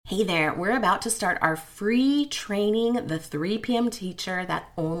Hey there, we're about to start our free training, the 3 p.m. teacher, that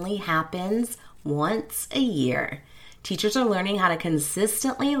only happens once a year. Teachers are learning how to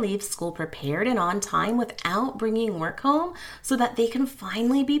consistently leave school prepared and on time without bringing work home so that they can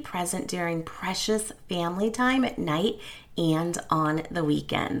finally be present during precious family time at night and on the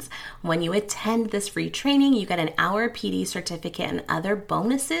weekends. When you attend this free training, you get an hour PD certificate and other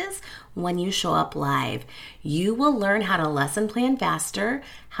bonuses when you show up live. You will learn how to lesson plan faster,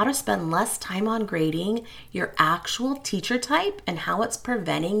 how to spend less time on grading, your actual teacher type, and how it's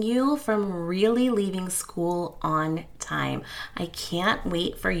preventing you from really leaving school on time. I can't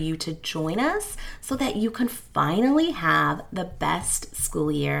wait for you to join us so that you can finally have the best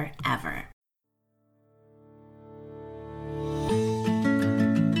school year ever.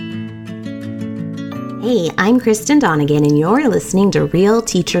 Hey, I'm Kristen Donegan, and you're listening to Real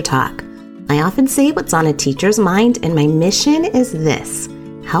Teacher Talk. I often say what's on a teacher's mind, and my mission is this: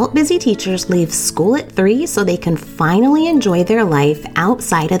 help busy teachers leave school at 3 so they can finally enjoy their life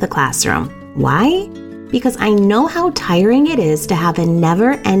outside of the classroom. Why? Because I know how tiring it is to have a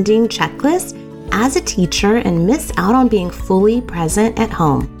never-ending checklist as a teacher and miss out on being fully present at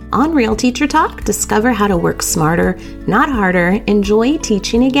home. On Real Teacher Talk, discover how to work smarter, not harder, enjoy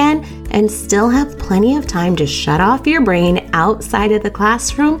teaching again, and still have plenty of time to shut off your brain outside of the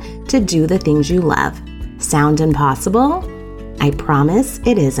classroom to do the things you love. Sound impossible? I promise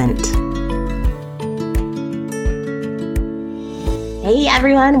it isn't. Hey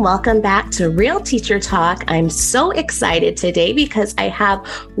everyone, welcome back to Real Teacher Talk. I'm so excited today because I have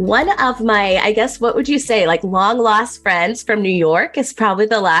one of my, I guess, what would you say, like long lost friends from New York. Is probably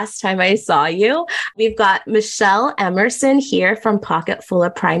the last time I saw you. We've got Michelle Emerson here from Pocketful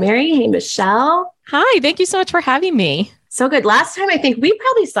of Primary. Hey, Michelle. Hi, thank you so much for having me. So good. Last time I think we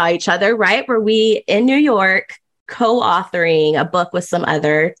probably saw each other, right? Were we in New York co-authoring a book with some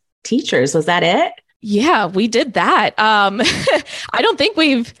other teachers? Was that it? Yeah, we did that. I don't think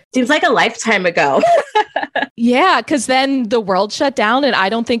Seems like a lifetime ago. Yeah, because then the world shut down and I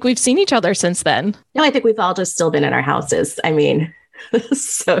don't think we've seen each other since then. No, I think we've all just still been in our houses. I mean,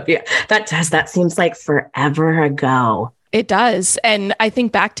 so yeah, that seems like forever ago. It does. And I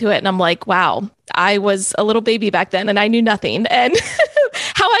think back to it and I'm like, wow, I was a little baby back then and I knew nothing. And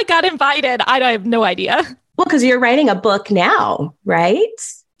how I got invited, I have no idea. Well, because you're writing a book now, right?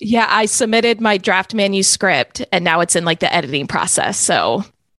 Yeah, I submitted my draft manuscript and now it's in like the editing process. So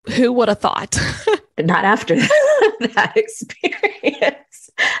who would have thought? Not after that experience.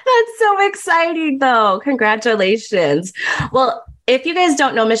 That's so exciting though. Congratulations. Well, if you guys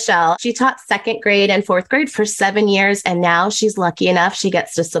don't know Michelle, she taught 2nd grade and 4th grade for 7 years. And now she's lucky enough, she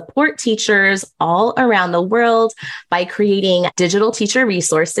gets to support teachers all around the world by creating digital teacher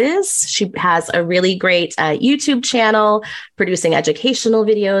resources. She has a really great YouTube channel, producing educational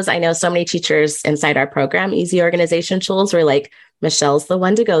videos. I know so many teachers inside our program, Easy Organization Tools, were like, Michelle's the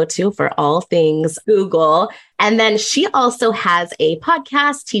one to go to for all things Google. And then she also has a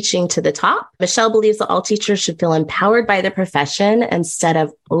podcast, Teaching to the Top. Michelle believes that all teachers should feel empowered by the profession instead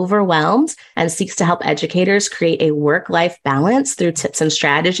of overwhelmed, and seeks to help educators create a work-life balance through tips and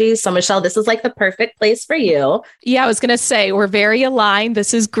strategies. So Michelle, this is like the perfect place for you. Yeah, I was going to say, we're very aligned.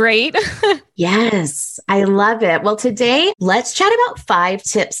 This is great. Yes, I love it. Well, today, let's chat about 5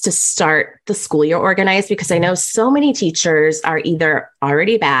 tips to start the school year organized, because I know so many teachers are either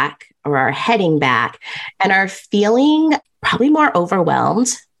already back or are heading back and are feeling probably more overwhelmed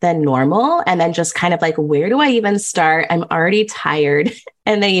than normal. And then just kind of like, where do I even start? I'm already tired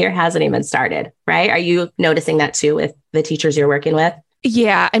and the year hasn't even started, right? Are you noticing that too with the teachers you're working with?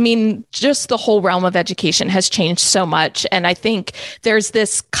 Yeah, I mean, just the whole realm of education has changed so much. And I think there's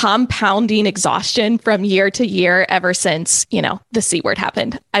this compounding exhaustion from year to year ever since, the C word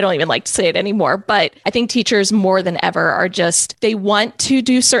happened. I don't even like to say it anymore, but I think teachers more than ever are they want to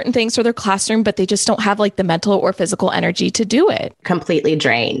do certain things for their classroom, but they just don't have like the mental or physical energy to do it. Completely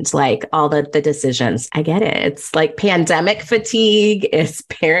drained, like all the decisions. I get it. It's like pandemic fatigue, it's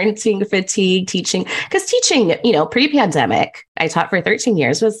parenting fatigue, teaching, because teaching, pre-pandemic, I taught for 13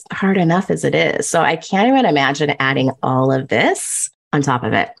 years, was hard enough as it is. So I can't even imagine adding all of this on top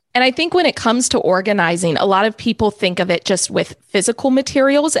of it. And I think when it comes to organizing, a lot of people think of it just with physical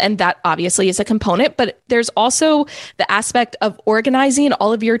materials, and that obviously is a component, but there's also the aspect of organizing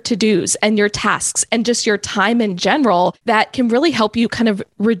all of your to-dos and your tasks and just your time in general that can really help you kind of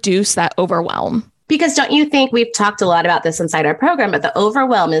reduce that overwhelm. Because don't you think we've talked a lot about this inside our program, but the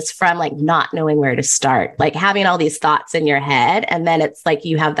overwhelm is from like not knowing where to start, like having all these thoughts in your head. And then it's like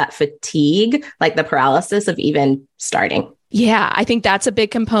you have that fatigue, like the paralysis of even starting. Yeah, I think that's a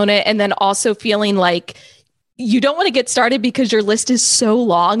big component. And then also feeling like you don't want to get started because your list is so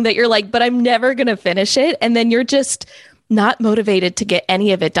long that you're like, but I'm never going to finish it. And then you're just not motivated to get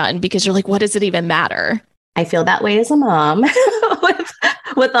any of it done because you're like, what does it even matter? I feel that way as a mom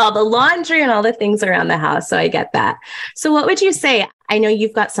with all the laundry and all the things around the house. So I get that. So what would you say? I know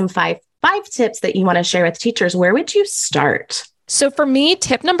you've got some five tips that you want to share with teachers. Where would you start? So for me,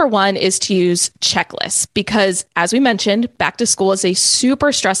 tip number one is to use checklists because as we mentioned, back to school is a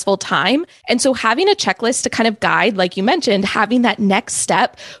super stressful time. And so having a checklist to kind of guide, like you mentioned, having that next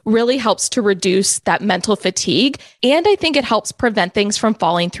step really helps to reduce that mental fatigue. And I think it helps prevent things from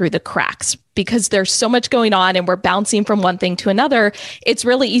falling through the cracks. Because there's so much going on and we're bouncing from one thing to another, it's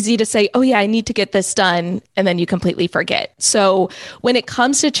really easy to say, oh yeah, I need to get this done. And then you completely forget. So when it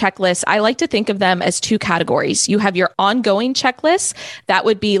comes to checklists, I like to think of them as two categories. You have your ongoing checklist. That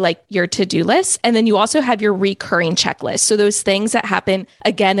would be like your to-do list. And then you also have your recurring checklist. So those things that happen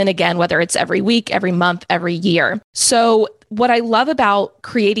again and again, whether it's every week, every month, every year. So what I love about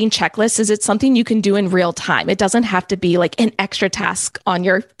creating checklists is it's something you can do in real time. It doesn't have to be like an extra task on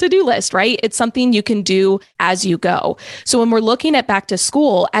your to-do list, right? It's something you can do as you go. So when we're looking at back to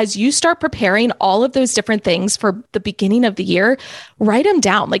school, as you start preparing all of those different things for the beginning of the year, write them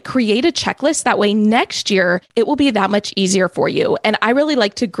down, like create a checklist. That way next year, it will be that much easier for you. And I really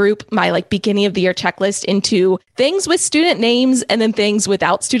like to group my like beginning of the year checklist into things with student names and then things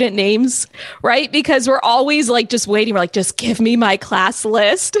without student names, right? Because we're always like just waiting. We're like, just give me my class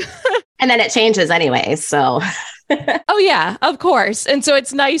list. And then it changes anyway. So oh yeah, of course. And so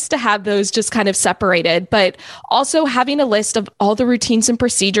it's nice to have those just kind of separated, but also having a list of all the routines and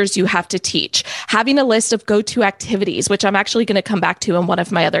procedures you have to teach, having a list of go-to activities, which I'm actually going to come back to in one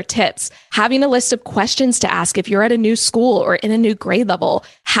of my other tips, having a list of questions to ask if you're at a new school or in a new grade level,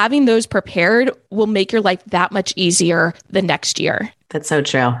 having those prepared will make your life that much easier the next year. That's so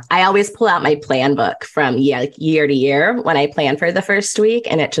true. I always pull out my plan book from year to year when I plan for the first week,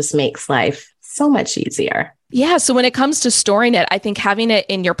 and it just makes life so much easier. Yeah. So when it comes to storing it, I think having it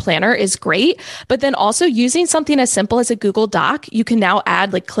in your planner is great, but then also using something as simple as a Google Doc, you can now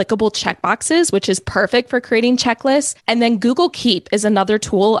add like clickable checkboxes, which is perfect for creating checklists. And then Google Keep is another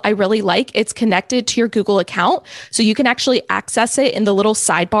tool I really like. It's connected to your Google account. So you can actually access it in the little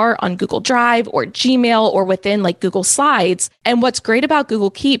sidebar on Google Drive or Gmail or within like Google Slides. And what's great about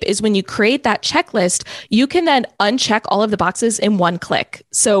Google Keep is when you create that checklist, you can then uncheck all of the boxes in one click.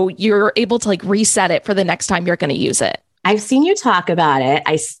 So you're able to like reset it for the next time you're going to use it. I've seen you talk about it.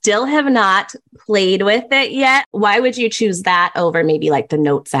 I still have not played with it yet. Why would you choose that over maybe like the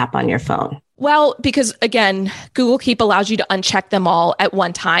Notes app on your phone? Well, because again, Google Keep allows you to uncheck them all at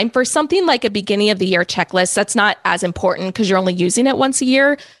one time. For something like a beginning of the year checklist, that's not as important because you're only using it once a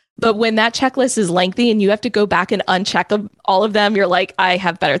year. But when that checklist is lengthy and you have to go back and uncheck all of them, you're like, I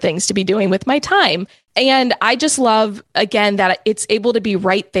have better things to be doing with my time. And I just love, again, that it's able to be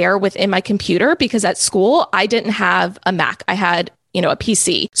right there within my computer because at school, I didn't have a Mac. I had a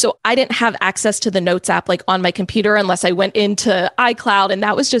PC. So I didn't have access to the Notes app like on my computer unless I went into iCloud, and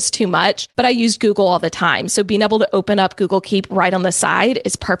that was just too much. But I used Google all the time. So being able to open up Google Keep right on the side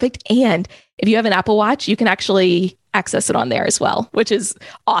is perfect. And if you have an Apple Watch, you can actually access it on there as well, which is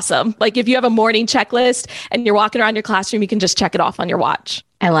awesome. Like if you have a morning checklist and you're walking around your classroom, you can just check it off on your watch.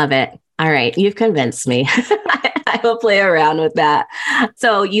 I love it. All right. You've convinced me. I will play around with that.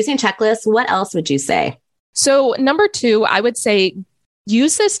 So using checklists, what else would you say? So number two, I would say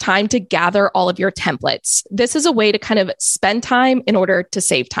use this time to gather all of your templates. This is a way to kind of spend time in order to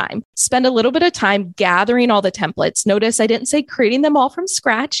save time. Spend a little bit of time gathering all the templates. Notice I didn't say creating them all from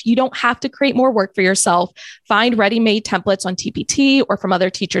scratch. You don't have to create more work for yourself. Find ready-made templates on TPT or from other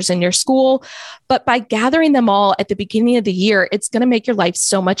teachers in your school. But by gathering them all at the beginning of the year, it's going to make your life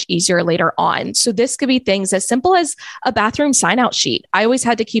so much easier later on. So this could be things as simple as a bathroom sign-out sheet. I always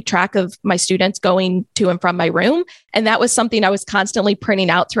had to keep track of my students going to and from my room. And that was something I was constantly printing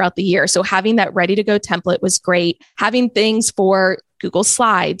out throughout the year. So having that ready to go template was great. Having things for Google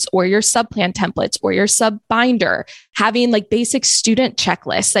Slides or your subplan templates or your sub binder, having like basic student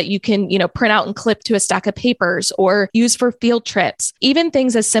checklists that you can, print out and clip to a stack of papers or use for field trips, even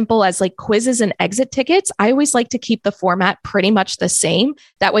things as simple as like quizzes and exit tickets. I always like to keep the format pretty much the same.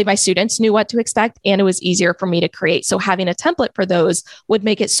 That way my students knew what to expect and it was easier for me to create. So having a template for those would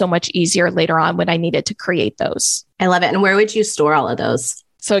make it so much easier later on when I needed to create those. I love it. And where would you store all of those?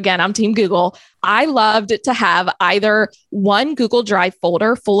 So again, I'm Team Google. I loved to have either one Google Drive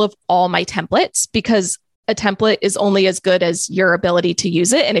folder full of all my templates because A template is only as good as your ability to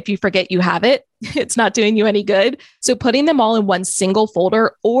use it. And if you forget you have it, it's not doing you any good. So putting them all in one single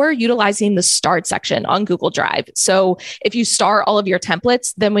folder or utilizing the starred section on Google Drive. So if you star all of your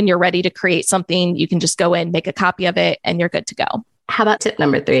templates, then when you're ready to create something, you can just go in, make a copy of it, and you're good to go. How about tip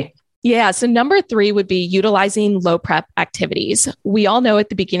number 3? Yeah. So number 3 would be utilizing low prep activities. We all know at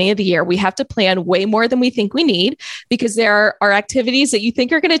the beginning of the year, we have to plan way more than we think we need because there are activities that you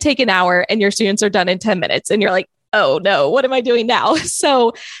think are going to take an hour and your students are done in 10 minutes. And you're like, oh no, what am I doing now?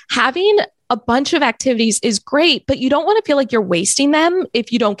 So having a bunch of activities is great, but you don't want to feel like you're wasting them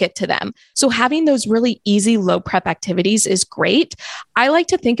if you don't get to them. So having those really easy low prep activities is great. I like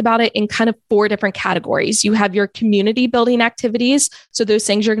to think about it in kind of 4 different categories. You have your community building activities. So those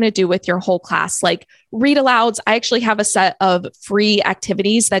things you're going to do with your whole class, like read alouds. I actually have a set of free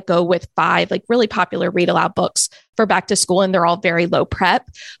activities that go with 5 like really popular read aloud books for back to school, and they're all very low prep,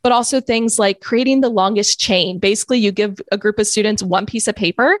 but also things like creating the longest chain. Basically, you give a group of students one piece of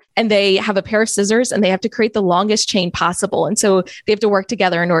paper and they have a pair of scissors and they have to create the longest chain possible. And so they have to work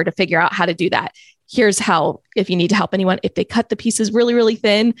together in order to figure out how to do that. Here's how, if you need to help anyone, if they cut the pieces really, really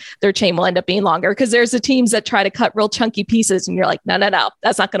thin, their chain will end up being longer because there's the teams that try to cut real chunky pieces and you're like, no,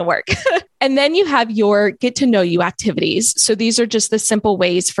 that's not going to work. And then you have your get to know you activities. So these are just the simple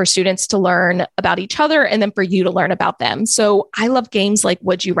ways for students to learn about each other and then for you to learn about them. So I love games like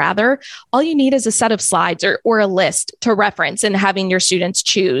Would You Rather. All you need is a set of slides or a list to reference and having your students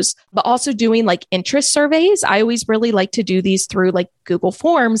choose, but also doing like interest surveys. I always really like to do these through like Google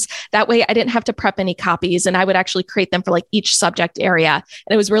Forms. That way I didn't have to prep any copies and I would actually create them for like each subject area.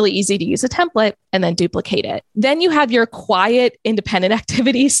 And it was really easy to use a template and then duplicate it. Then you have your quiet, independent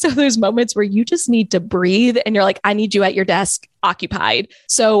activities. So those moments where you just need to breathe and you're like, I need you at your desk occupied.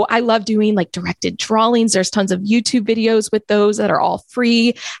 So I love doing like directed drawings. There's tons of YouTube videos with those that are all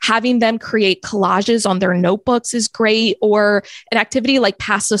free. Having them create collages on their notebooks is great. Or an activity like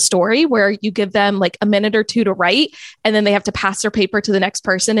Pass a Story, where you give them like a minute or 2 to write, and then they have to pass their paper to the next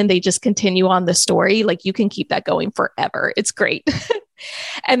person and they just continue on the story. Like you can keep that going forever. It's great.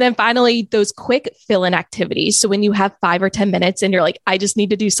 And then finally, those quick fill-in activities. So when you have 5 or 10 minutes and you're like, I just need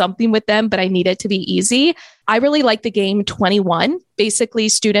to do something with them, but I need it to be easy. I really like the game 21. Basically,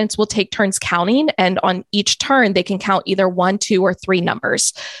 students will take turns counting, and on each turn, they can count either 1, 2, or 3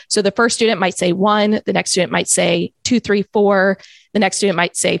 numbers. So the first student might say 1, the next student might say 2, 3, 4, the next student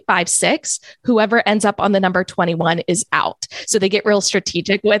might say 5, 6. Whoever ends up on the number 21 is out. So they get real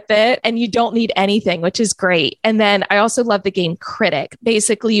strategic with it, and you don't need anything, which is great. And then I also love the game Critic.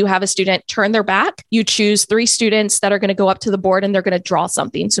 Basically, you have a student turn their back. You choose 3 students that are going to go up to the board and they're going to draw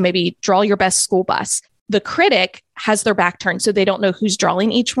something. So maybe draw your best school bus. The critic has their back turned, so they don't know who's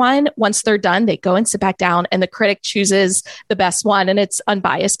drawing each one. Once they're done, they go and sit back down, and the critic chooses the best one, and it's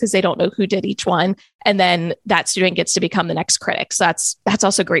unbiased because they don't know who did each one. And then that student gets to become the next critic. So that's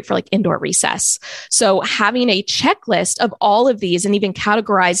also great for like indoor recess. So having a checklist of all of these and even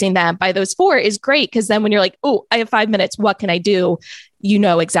categorizing them by those 4 is great, because then when you're like, oh, I have 5 minutes, what can I do? You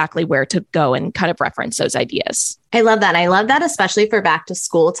know exactly where to go and kind of reference those ideas. I love that. And I love that, especially for back to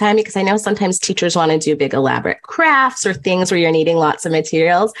school time, because I know sometimes teachers want to do big elaborate crafts or things where you're needing lots of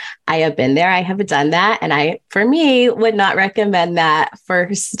materials. I have been there. I have done that. And for me, would not recommend that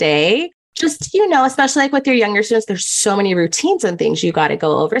first day. Just, especially like with your younger students, there's so many routines and things you got to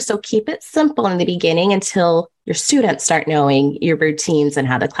go over. So keep it simple in the beginning until your students start knowing your routines and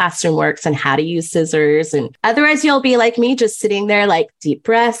how the classroom works and how to use scissors. And otherwise you'll be like me, just sitting there, like deep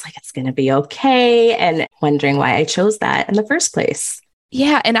breaths, like it's going to be okay, and wondering why I chose that in the first place.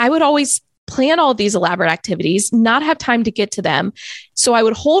 Yeah. And I would always plan all these elaborate activities, not have time to get to them. So I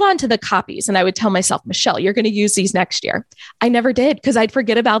would hold on to the copies and I would tell myself, Michelle, you're going to use these next year. I never did, because I'd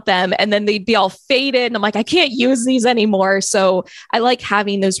forget about them and then they'd be all faded. And I'm like, I can't use these anymore. So I like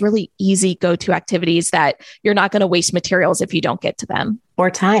having those really easy go-to activities that you're not going to waste materials if you don't get to them.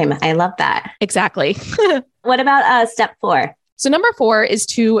 Or time. I love that. Exactly. What about step 4? So number 4 is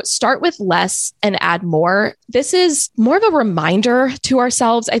to start with less and add more. This is more of a reminder to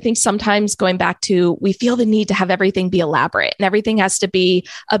ourselves. I think sometimes going back to, we feel the need to have everything be elaborate and everything has to be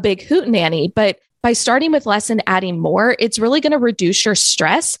a big hootenanny. But by starting with less and adding more, it's really going to reduce your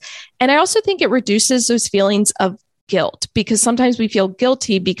stress. And I also think it reduces those feelings of guilt, because sometimes we feel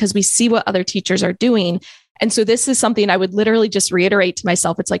guilty because we see what other teachers are doing. And so this is something I would literally just reiterate to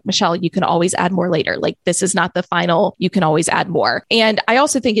myself. It's like, Michelle, you can always add more later. Like, this is not the final. You can always add more. And I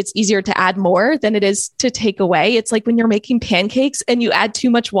also think it's easier to add more than it is to take away. It's like when you're making pancakes and you add too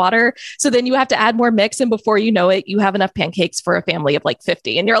much water. So then you have to add more mix. And before you know it, you have enough pancakes for a family of like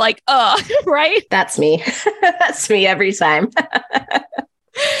 50. And you're like, oh, right? That's me. That's me every time.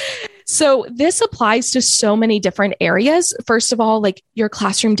 So this applies to so many different areas. First of all, like your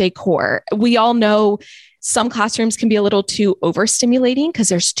classroom decor. We all know some classrooms can be a little too overstimulating because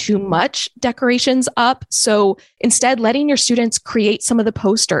there's too much decorations up. So instead, letting your students create some of the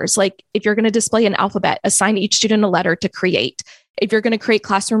posters, like if you're going to display an alphabet, assign each student a letter to create. If you're going to create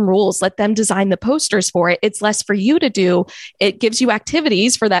classroom rules, let them design the posters for it. It's less for you to do. It gives you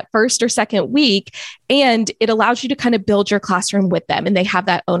activities for that first or second week, and it allows you to kind of build your classroom with them, and they have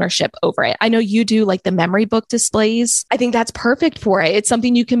that ownership over it. I know you do like the memory book displays. I think that's perfect for it. It's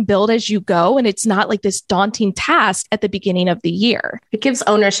something you can build as you go, and it's not like this daunting task at the beginning of the year. It gives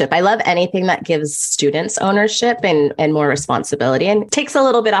ownership. I love anything that gives students ownership and more responsibility, and takes a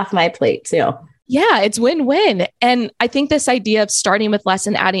little bit off my plate too. Yeah, it's win-win. And I think this idea of starting with less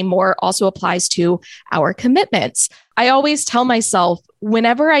and adding more also applies to our commitments. I always tell myself,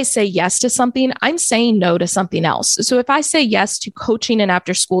 whenever I say yes to something, I'm saying no to something else. So if I say yes to coaching an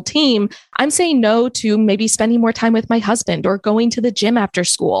after-school team, I'm saying no to maybe spending more time with my husband or going to the gym after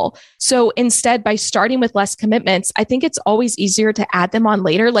school. So instead, by starting with less commitments, I think it's always easier to add them on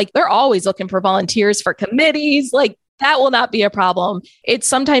later. Like they're always looking for volunteers for committees, like that will not be a problem. It's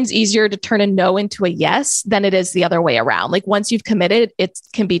sometimes easier to turn a no into a yes than it is the other way around. Like once you've committed, it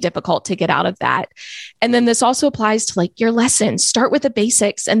can be difficult to get out of that. And then this also applies to like your lessons. Start with the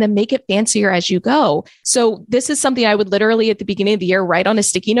basics and then make it fancier as you go. So this is something I would literally at the beginning of the year write on a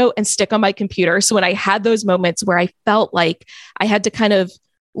sticky note and stick on my computer. So when I had those moments where I felt like I had to kind of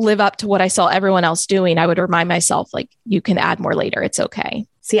live up to what I saw everyone else doing, I would remind myself like, you can add more later. It's okay.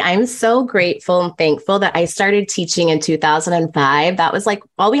 See, I'm so grateful and thankful that I started teaching in 2005. That was like,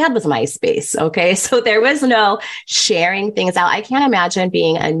 all we had was MySpace. Okay. So there was no sharing things out. I can't imagine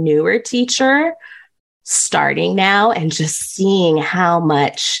being a newer teacher starting now and just seeing how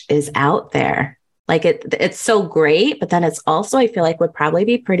much is out there. Like it's so great, but then it's also, I feel like would probably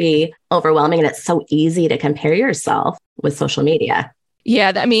be pretty overwhelming. And it's so easy to compare yourself with social media.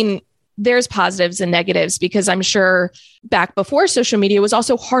 Yeah. I mean, there's positives and negatives because I'm sure back before social media was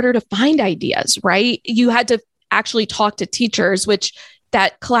also harder to find ideas, right? You had to actually talk to teachers, which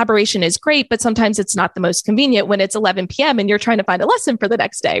that collaboration is great, but sometimes it's not the most convenient when it's 11 p.m. and you're trying to find a lesson for the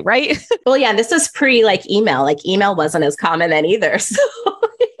next day, right? Well, yeah, this is pre like email. Like email wasn't as common then either. So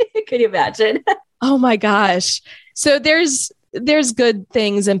could you imagine? Oh my gosh. So there's good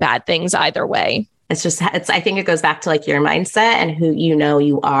things and bad things either way. I think it goes back to like your mindset and who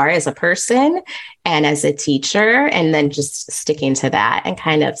you are as a person and as a teacher, and then just sticking to that and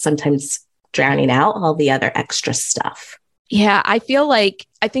kind of sometimes drowning out all the other extra stuff. Yeah, I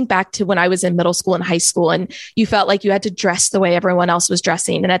think back to when I was in middle school and high school, and you felt like you had to dress the way everyone else was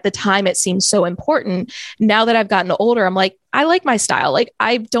dressing. And at the time, it seemed so important. Now that I've gotten older, I'm like, I like my style. Like,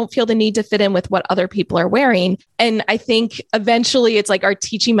 I don't feel the need to fit in with what other people are wearing. And I think eventually it's like our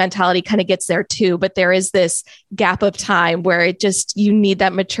teaching mentality kind of gets there too. But there is this gap of time where you need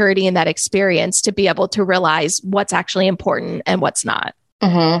that maturity and that experience to be able to realize what's actually important and what's not.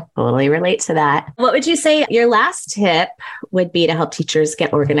 Mm-hmm. Totally relate to that. What would you say your last tip would be to help teachers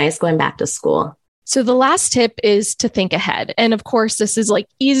get organized going back to school? So the last tip is to think ahead. And of course, this is like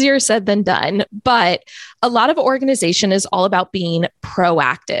easier said than done, but a lot of organization is all about being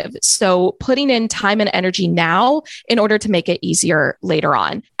proactive. So putting in time and energy now in order to make it easier later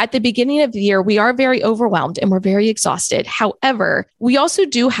on. At the beginning of the year, we are very overwhelmed and we're very exhausted. However, we also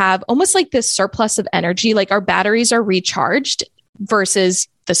do have almost like this surplus of energy, like our batteries are recharged versus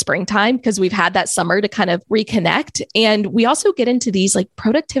the springtime because we've had that summer to kind of reconnect. And we also get into these like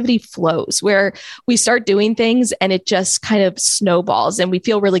productivity flows where we start doing things and it just kind of snowballs and we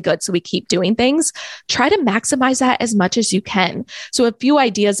feel really good. So we keep doing things. Try to maximize that as much as you can. So a few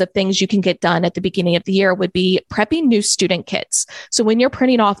ideas of things you can get done at the beginning of the year would be prepping new student kits. So when you're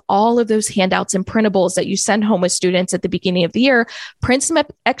printing off all of those handouts and printables that you send home with students at the beginning of the year, print some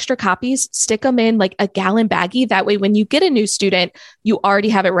extra copies, stick them in like a gallon baggie. That way, when you get a new student, you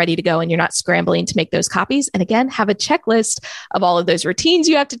already have it ready to go and you're not scrambling to make those copies. And again, have a checklist of all of those routines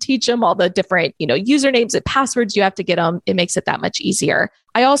you have to teach them, all the different, usernames and passwords you have to get them. It makes it that much easier.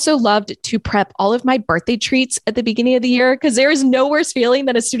 I also loved to prep all of my birthday treats at the beginning of the year because there is no worse feeling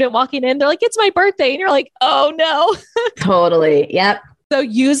than a student walking in. They're like, it's my birthday. And you're like, oh no. Totally. Yep. So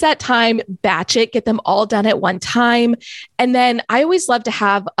use that time, batch it, get them all done at one time. And then I always love to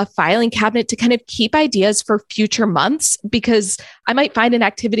have a filing cabinet to kind of keep ideas for future months because I might find an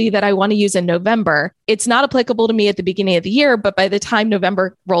activity that I want to use in November. It's not applicable to me at the beginning of the year, but by the time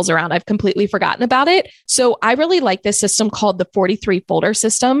November rolls around, I've completely forgotten about it. So I really like this system called the 43 folder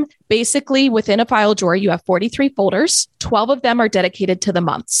system basically within a file drawer, you have 43 folders. 12 of them are dedicated to the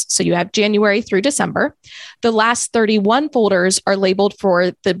months. So you have January through December. The last 31 folders are labeled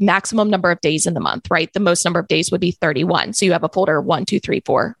for the maximum number of days in the month, right? The most number of days would be 31. So you have a folder 1, 2, 3,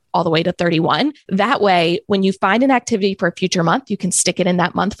 4, all the way to 31. That way, when you find an activity for a future month, you can stick it in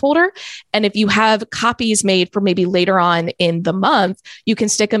that month folder. And if you have copies made for maybe later on in the month, you can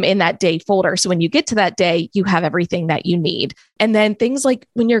stick them in that day folder. So when you get to that day, you have everything that you need. And then things like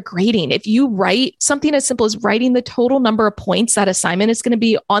when you're grading, if you write something as simple as writing the total number of points that assignment is going to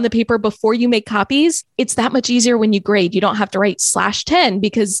be on the paper before you make copies, it's that much easier when you grade. You don't have to write /10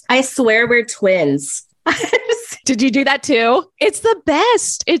 because I swear we're twins. Did you do that too? It's the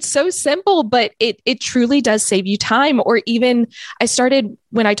best. It's so simple, but it truly does save you time. Or even I started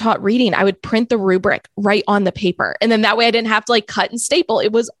when I taught reading, I would print the rubric right on the paper. And then that way I didn't have to like cut and staple.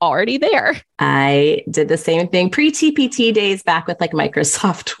 It was already there. I did the same thing pre-TPT days back with like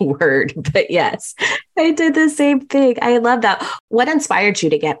Microsoft Word. But yes, I did the same thing. I love that. What inspired you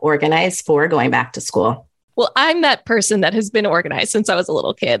to get organized for going back to school? Well, I'm that person that has been organized since I was a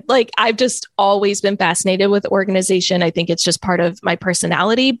little kid. Like I've just always been fascinated with organization. I think it's just part of my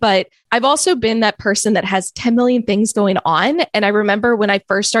personality, but I've also been that person that has 10 million things going on. And I remember when I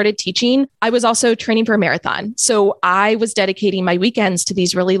first started teaching, I was also training for a marathon. So I was dedicating my weekends to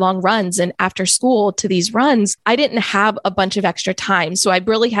these really long runs and after school to these runs. I didn't have a bunch of extra time. So I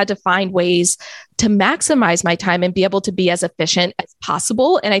really had to find ways to maximize my time and be able to be as efficient as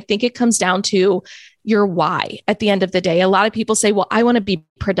possible. And I think it comes down to your why at the end of the day. A lot of people say, well, I want to be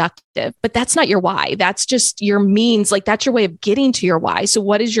productive, but that's not your why. That's just your means. Like that's your way of getting to your why. So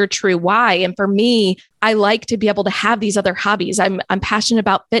what is your true why? And for me, I like to be able to have these other hobbies. I'm passionate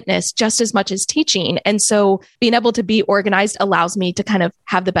about fitness just as much as teaching. And so being able to be organized allows me to kind of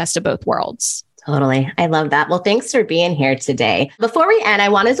have the best of both worlds. Totally. I love that. Well, thanks for being here today. Before we end, I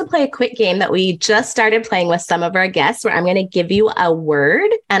wanted to play a quick game that we just started playing with some of our guests where I'm going to give you a word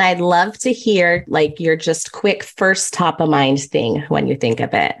and I'd love to hear like your just quick first top of mind thing when you think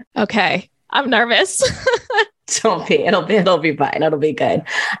of it. Okay. I'm nervous. Don't be. It'll be fine. It'll be good.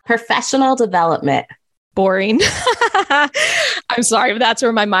 Professional development. Boring. I'm sorry, but that's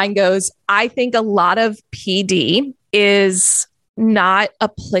where my mind goes. I think a lot of PD is not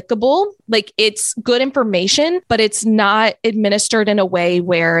applicable. Like it's good information, but it's not administered in a way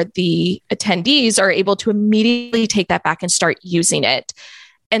where the attendees are able to immediately take that back and start using it.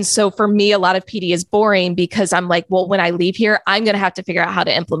 And so for me, a lot of PD is boring because I'm like, well, when I leave here, I'm going to have to figure out how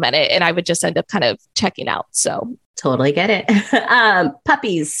to implement it. And I would just end up kind of checking out. So totally get it.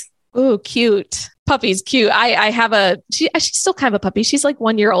 Puppies. Ooh, cute. Puppy's cute. I have she's still kind of a puppy. She's like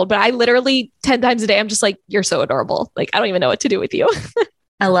 1 year old, but I literally 10 times a day, I'm just like, you're so adorable. Like, I don't even know what to do with you.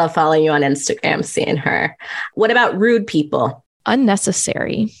 I love following you on Instagram, seeing her. What about rude people?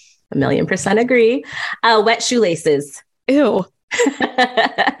 Unnecessary. 1,000,000% agree. Wet shoelaces. Ew.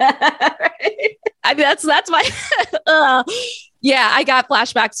 I mean, that's my, yeah, I got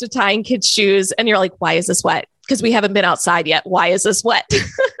flashbacks to tying kids' shoes and you're like, why is this wet? Because we haven't been outside yet. Why is this wet?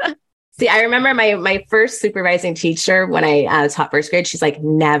 See, I remember my first supervising teacher when I taught first grade, she's like,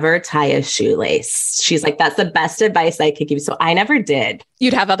 never tie a shoelace. She's like, that's the best advice I could give. So I never did.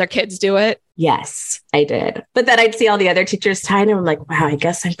 You'd have other kids do it? Yes, I did. But then I'd see all the other teachers tying and I'm like, wow, I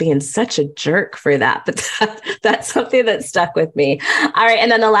guess I'm being such a jerk for that. But that's something that stuck with me. All right.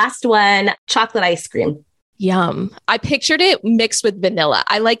 And then the last one, chocolate ice cream. Yum. I pictured it mixed with vanilla.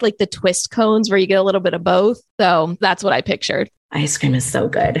 I like the twist cones where you get a little bit of both. So that's what I pictured. Ice cream is so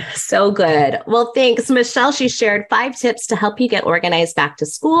good. So good. Well, thanks, Michelle. She shared 5 tips to help you get organized back to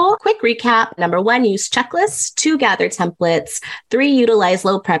school. Quick recap. Number 1, use checklists. 2, gather templates. 3, utilize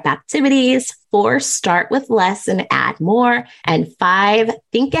low prep activities. 4, start with less and add more. And 5,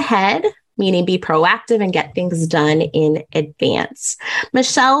 think ahead, meaning be proactive and get things done in advance.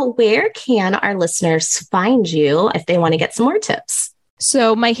 Michelle, where can our listeners find you if they want to get some more tips?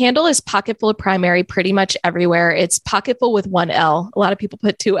 So my handle is Pocketful of Primary pretty much everywhere. It's Pocketful with 1 L. A lot of people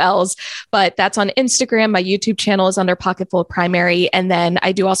put 2 L's, but that's on Instagram. My YouTube channel is under Pocketful of Primary. And then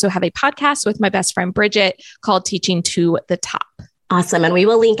I do also have a podcast with my best friend, Bridget, called Teaching to the Top. Awesome. And we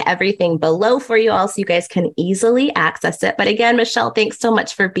will link everything below for you all so you guys can easily access it. But again, Michelle, thanks so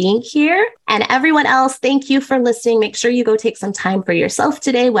much for being here. And everyone else, thank you for listening. Make sure you go take some time for yourself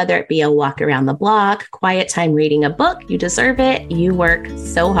today, whether it be a walk around the block, quiet time reading a book. You deserve it. You work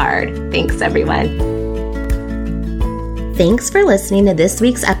so hard. Thanks, everyone. Thanks for listening to this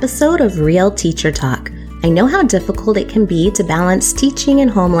week's episode of Real Teacher Talk. I know how difficult it can be to balance teaching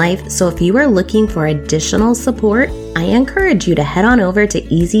and home life, so if you are looking for additional support, I encourage you to head on over to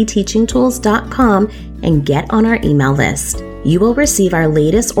easyteachingtools.com and get on our email list. You will receive our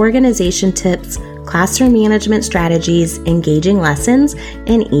latest organization tips, classroom management strategies, engaging lessons,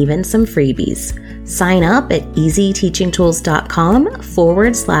 and even some freebies. Sign up at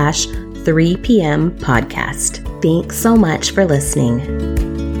easyteachingtools.com/3pm podcast. Thanks so much for listening.